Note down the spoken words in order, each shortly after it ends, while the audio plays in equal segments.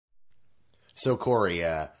So, Corey,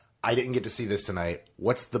 I didn't get to see this tonight.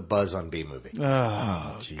 What's the buzz on B-movie?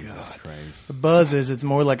 Oh, Jesus Christ. The buzz is it's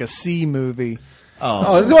more like a C movie.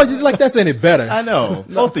 Oh, like that's any better. I know.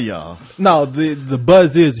 Both of y'all. No, the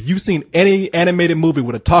buzz is if you've seen any animated movie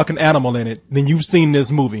with a talking animal in it, then you've seen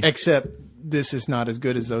this movie. Except this is not as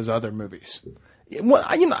good as those other movies. Well,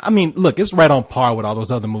 I mean, look, it's right on par with all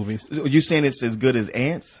those other movies. You saying it's as good as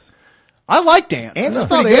Ants? I liked Ants. Ants I is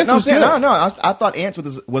thought pretty good. Ants No, was good. no. I thought Ants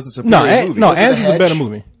was a superior movie. No, Over Ants the is a better Hedge?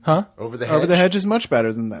 movie. Huh? Over the Hedge? Over the Hedge is much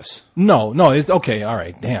better than this. No, it's okay. All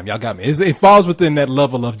right. Damn, y'all got me. It falls within that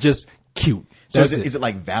level of just cute. So That's is it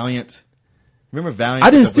like Valiant? Remember Valiant? I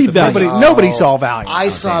didn't see Valiant. Nobody saw Valiant. I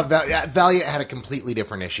saw Valiant had a completely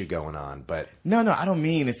different issue going on, but No, I don't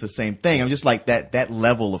mean it's the same thing. I'm just like that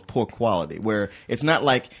level of poor quality where it's not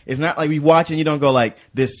like we watch and you don't go like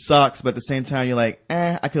this sucks, but at the same time you're like,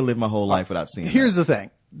 I could live my whole life without seeing it. Here's the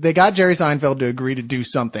thing. They got Jerry Seinfeld to agree to do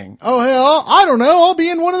something. Oh, hell, I don't know. I'll be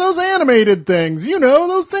in one of those animated things. You know,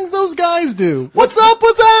 those things those guys do. What's up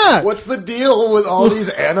with that? what's the deal with all these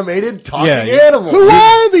animated talking Yeah. animals? Who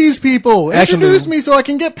are these people? Actually- Introduce me so I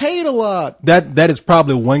can get paid a lot. That is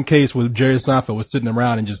probably one case where Jerry Seinfeld was sitting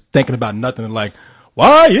around and just thinking about nothing and like,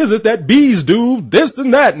 why is it that bees do this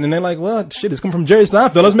and that? And they're like, well, shit, it's come from Jerry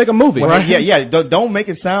Seinfeld. Let's make a movie. Well, yeah. Don't make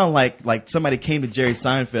it sound like somebody came to Jerry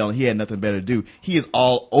Seinfeld and he had nothing better to do. He is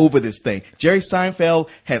all over this thing. Jerry Seinfeld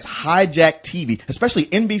has hijacked TV, especially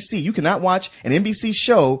NBC. You cannot watch an NBC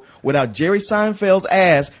show without Jerry Seinfeld's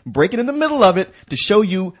ass breaking in the middle of it to show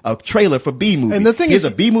you a trailer for B-Movie. And the thing Here's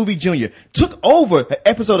is- a B-Movie Junior. Took over an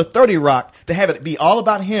episode of 30 Rock to have it be all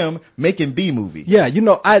about him making B-Movie. Yeah,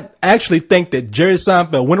 I actually think that Jerry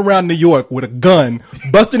Seinfeld went around New York with a gun,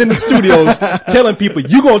 busting in the studios, telling people,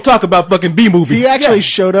 you gonna talk about fucking B-Movie. He actually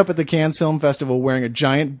showed up at the Cannes Film Festival wearing a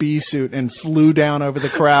giant bee suit and flew down over the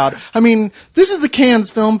crowd. I mean, this is the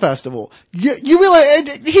Cannes Film Festival. You realize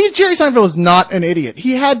Jerry Seinfeld is not an idiot.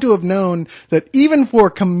 He had to have known that even for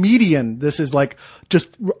a comedian, this is like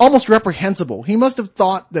just almost reprehensible. He must have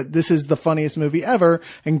thought that this is the funniest movie ever,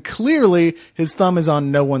 and clearly his thumb is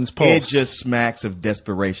on no one's pulse. It just smacks of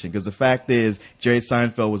desperation because the fact is Jerry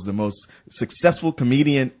Seinfeld was the most successful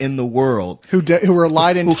comedian in the world. who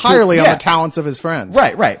relied entirely on yeah. the talents of his friends.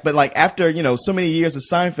 Right. But like after, so many years of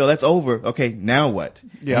Seinfeld, that's over. Okay, now what?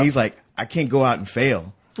 Yeah. And he's like, I can't go out and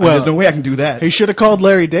fail. Well, there's no way I can do that. He should have called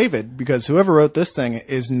Larry David, because whoever wrote this thing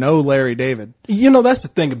is no Larry David. That's the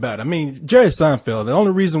thing about it. I mean, Jerry Seinfeld, the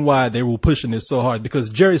only reason why they were pushing this so hard, because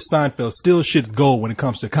Jerry Seinfeld still shits gold when it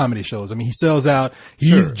comes to comedy shows. I mean, he sells out.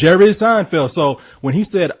 He's Jerry Seinfeld. So when he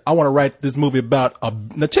said, I want to write this movie about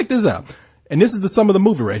now check this out. And this is the sum of the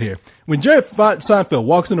movie right here. When Jerry Seinfeld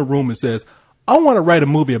walks in a room and says, I want to write a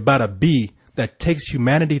movie about a bee that takes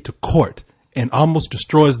humanity to court and almost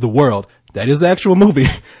destroys the world. That is the actual movie.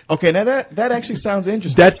 Okay, now that actually sounds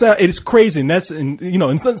interesting. It is crazy, and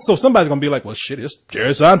so somebody's gonna be like, well, shit, it's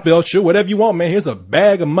Jerry Seinfeld, sure, whatever you want, man. Here's a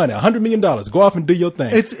bag of money, $100 million. Go off and do your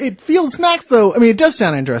thing. It feels smacks though. I mean, it does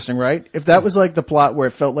sound interesting, right? If that was like the plot where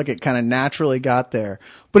it felt like it kind of naturally got there,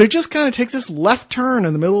 but it just kind of takes this left turn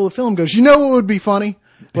in the middle of the film, goes, what would be funny?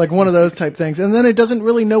 Like one of those type things. And then it doesn't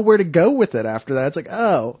really know where to go with it after that. It's like,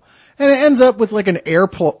 oh. And it ends up with like an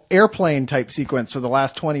airplane type sequence for the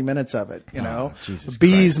last 20 minutes of it, Jesus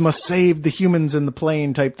Bees Christ. must save the humans in the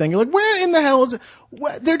plane type thing. You're like, where in the hell is it?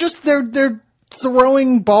 They're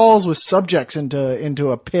throwing balls with subjects into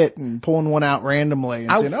a pit and pulling one out randomly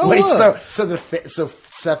and saying, Wait, look. so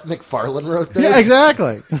Seth MacFarlane wrote this? Yeah,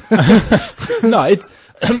 exactly. No, it's.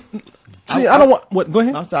 See, I don't want. What? Go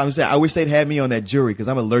ahead. I'm sorry. I'm saying I wish they'd had me on that jury because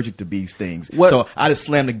I'm allergic to bee stings. What? So I just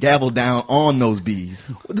slammed the gavel down on those bees.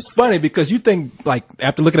 It's funny because you think, like,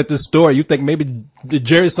 after looking at this story, you think maybe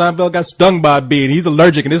Jerry Seinfeld got stung by a bee and he's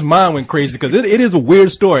allergic and his mind went crazy because it is a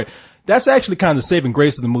weird story. That's actually kind of the saving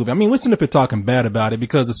grace of the movie. I mean, we're sitting up here talking bad about it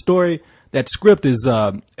because the story, that script is,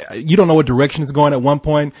 you don't know what direction it's going at one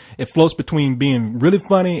point. It floats between being really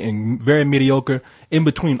funny and very mediocre in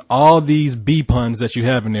between all these bee puns that you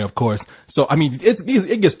have in there, of course. So, I mean,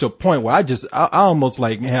 it gets to a point where I almost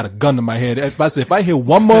like had a gun to my head. If I hear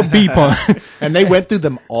one more bee pun. And they went through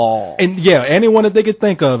them all. And yeah, anyone that they could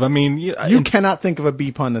think of. I mean, You cannot think of a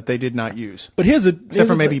bee pun that they did not use. but Except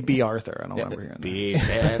for maybe B. Arthur. I don't remember hearing that. B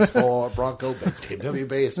stands for Bronco Benz, BMW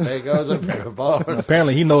base, Megos, and pair of bars.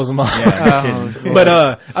 apparently he knows them all. Yeah.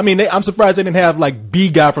 But I mean, I'm surprised they didn't have like B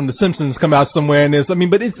guy from The Simpsons come out somewhere in this. I mean,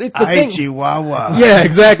 but it's the I thing. Chihuahua. Yeah,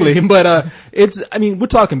 exactly. But I mean, we're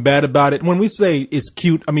talking bad about it. When we say it's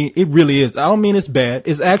cute, I mean, it really is. I don't mean it's bad.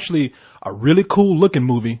 It's actually a really cool looking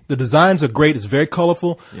movie. The designs are great. It's very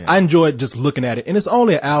colorful. Yeah. I enjoyed just looking at it. And it's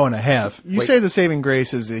only an hour and a half. You say the saving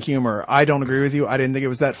grace is the humor. I don't agree with you. I didn't think it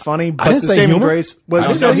was that funny. But the saving grace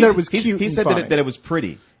was that it was cute. He said that it was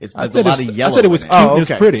pretty. There's a lot of yellow. I said it was cute and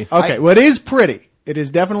it's pretty. Okay, well, it is pretty. It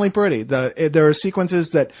is definitely pretty. There are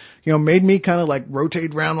sequences that, made me kind of like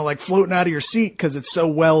rotate around and like floating out of your seat because it's so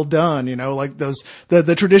well done, like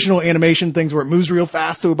the traditional animation things where it moves real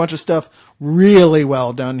fast through a bunch of stuff. Really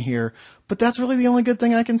well done here. But that's really the only good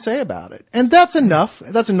thing I can say about it. And that's enough.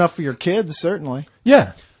 That's enough for your kids, certainly.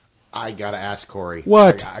 Yeah. I gotta ask Corey.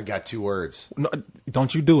 What? I got 2 words. No,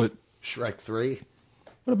 don't you do it. Shrek 3.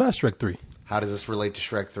 What about Shrek 3? How does this relate to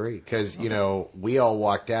Shrek 3? Because, we all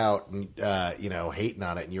walked out and, hating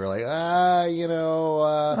on it. And you were like,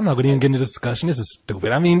 I'm not going to even get into the discussion. This is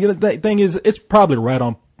stupid. I mean, the thing is, it's probably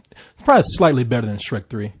it's probably slightly better than Shrek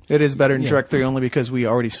 3. It is better than Shrek 3 only because we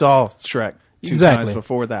already saw Shrek two times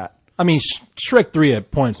before that. I mean, Shrek 3 at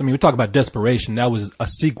points. I mean, we talk about desperation. That was a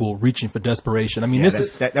sequel reaching for desperation. I mean,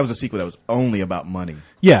 that was a sequel that was only about money.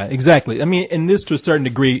 Yeah, exactly. I mean, and this to a certain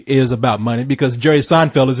degree is about money because Jerry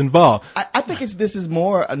Seinfeld is involved. I think this is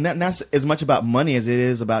more not as much about money as it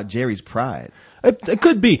is about Jerry's pride. It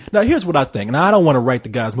could be. Now, here's what I think. And I don't want to write the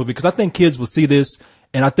guy's movie because I think kids will see this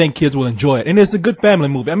and I think kids will enjoy it. And it's a good family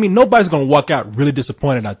movie. I mean, nobody's going to walk out really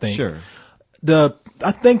disappointed, I think. Sure.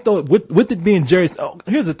 I think though, with it being Jerry's,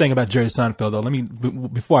 here's the thing about Jerry Seinfeld though.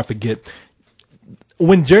 Before I forget,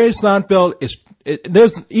 when Jerry Seinfeld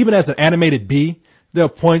there's, even as an animated B, there are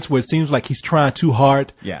points where it seems like he's trying too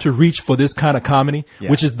hard to reach for this kind of comedy,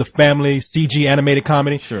 which is the family CG animated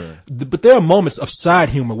comedy. Sure. But there are moments of side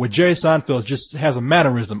humor where Jerry Seinfeld just has a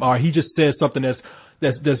mannerism or he just says something that's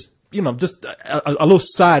just a little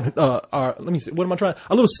side, let me see, what am I trying?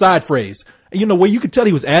 A little side phrase, where you could tell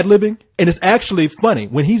he was ad-libbing, and it's actually funny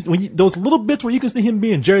when those little bits where you can see him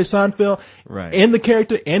being Jerry Seinfeld, right, in the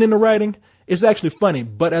character and in the writing, it's actually funny.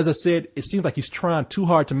 But as I said, it seems like he's trying too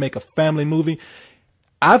hard to make a family movie.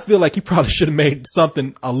 I feel like he probably should have made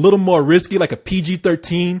something a little more risky, like a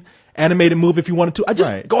PG-13 animated movie if you wanted to. I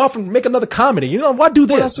just go off and make another comedy. Why do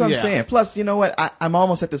this? Well, that's what I'm saying. Plus, you know what? I'm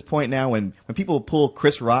almost at this point now when people pull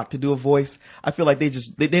Chris Rock to do a voice, I feel like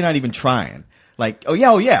they're not even trying. Like, oh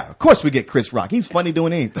yeah, of course we get Chris Rock. He's funny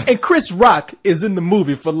doing anything. And Chris Rock is in the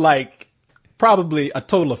movie for like probably a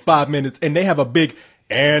total of 5 minutes, and they have a big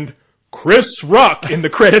and Chris Rock in the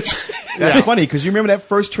credits. That's funny because you remember that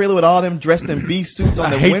first trailer with all them dressed in bee suits on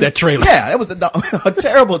the I hate that trailer. Yeah, that was a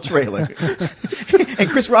terrible trailer. And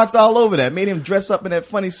Chris Rock's all over that. Made him dress up in that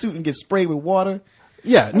funny suit and get sprayed with water.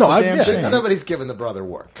 Yeah, somebody's giving the brother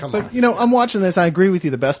work. Come on. But, I'm watching this. I agree with you.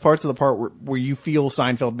 The best part's of the part where you feel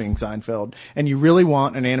Seinfeld being Seinfeld, and you really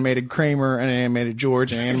want an animated Kramer, an animated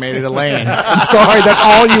George, an animated Elaine. I'm sorry, that's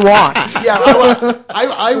all you want. Yeah,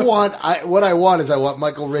 what I want is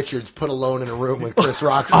Michael Richards put alone in a room with Chris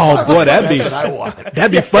Rock. Oh boy, that's what I want.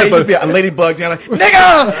 That'd be fun. Be a ladybug, like,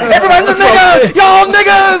 nigga, everybody's a nigga, y'all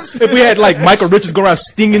niggas. If we had like Michael Richards go around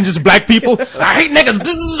stinging just black people, I hate niggas,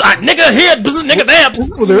 nigga here, nigga there.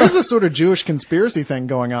 Well, there is a sort of Jewish conspiracy thing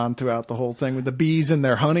going on throughout the whole thing with the bees and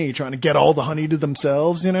their honey, trying to get all the honey to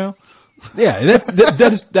themselves, Yeah,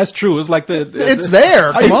 that's true. It's like it's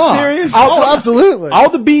there. Are you serious? Absolutely. All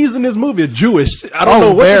the bees in this movie are Jewish. I don't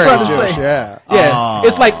know what you're trying to Jewish, say. Yeah,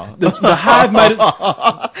 it's like the hive might.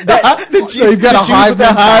 You've got a hive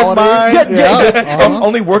mind. And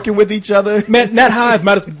only working with each other. Man, that hive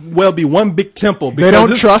might as well be one big temple. They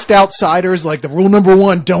don't trust outsiders. Like the rule number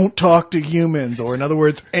 1: don't talk to humans, or in other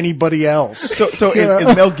words, anybody else. So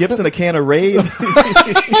is Mel Gibson a can of Raid?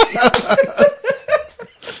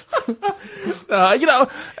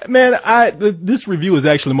 Man, this review is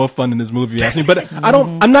actually more fun than this movie, you ask me. But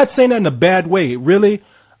I'm not saying that in a bad way. Really,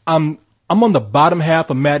 I'm on the bottom half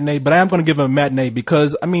of matinee, but I am going to give it a matinee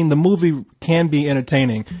because, I mean, the movie can be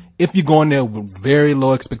entertaining if you go in there with very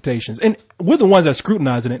low expectations. And we're the ones that are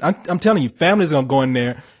scrutinizing it. I'm telling you, families are going to go in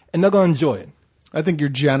there and they're going to enjoy it. I think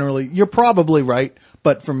you're probably right.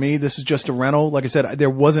 But for me, this is just a rental. Like I said, there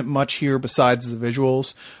wasn't much here besides the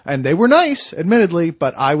visuals. And they were nice, admittedly,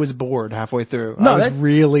 but I was bored halfway through. I was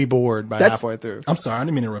really bored by halfway through. I'm sorry, I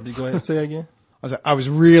didn't mean to interrupt you. Go ahead and say it again. I was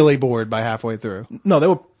really bored by halfway through. No, there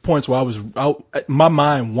were points where my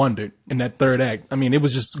mind wandered in that third act. I mean, it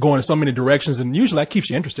was just going in so many directions, and usually that keeps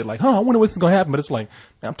you interested. Like, I wonder what's going to happen. But it's like,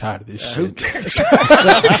 man, I'm tired of this shit.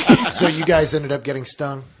 So you guys ended up getting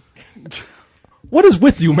stung? What is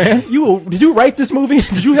with you, man? Did you write this movie?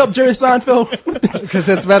 Did you help Jerry Seinfeld? Because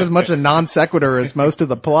it's about as much a non sequitur as most of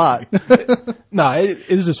the plot. No,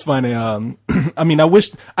 it's just funny. I mean, I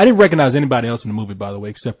didn't recognize anybody else in the movie, by the way,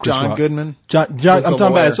 except Chris John Rock. Goodman. I'm talking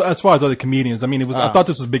about as far as other comedians. I mean, I thought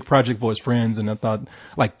this was a big project for his friends, and I thought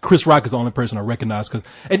like Chris Rock is the only person I recognize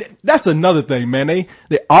and that's another thing, man. They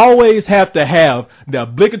always have to have the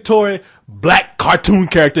obligatory black cartoon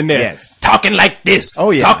character in there, Yes. talking like this,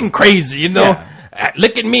 talking crazy, you know. Yeah.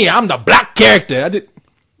 Look at me, I'm the black character.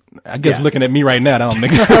 I guess looking at me right now, that don't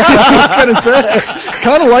make sense. I was gonna say,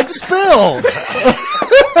 kind of like Spill.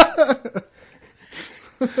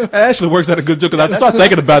 It actually works out a good joke because I started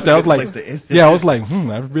thinking about that. I was like,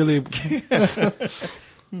 I really,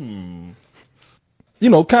 you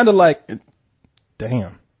know, kind of like,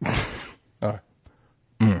 damn.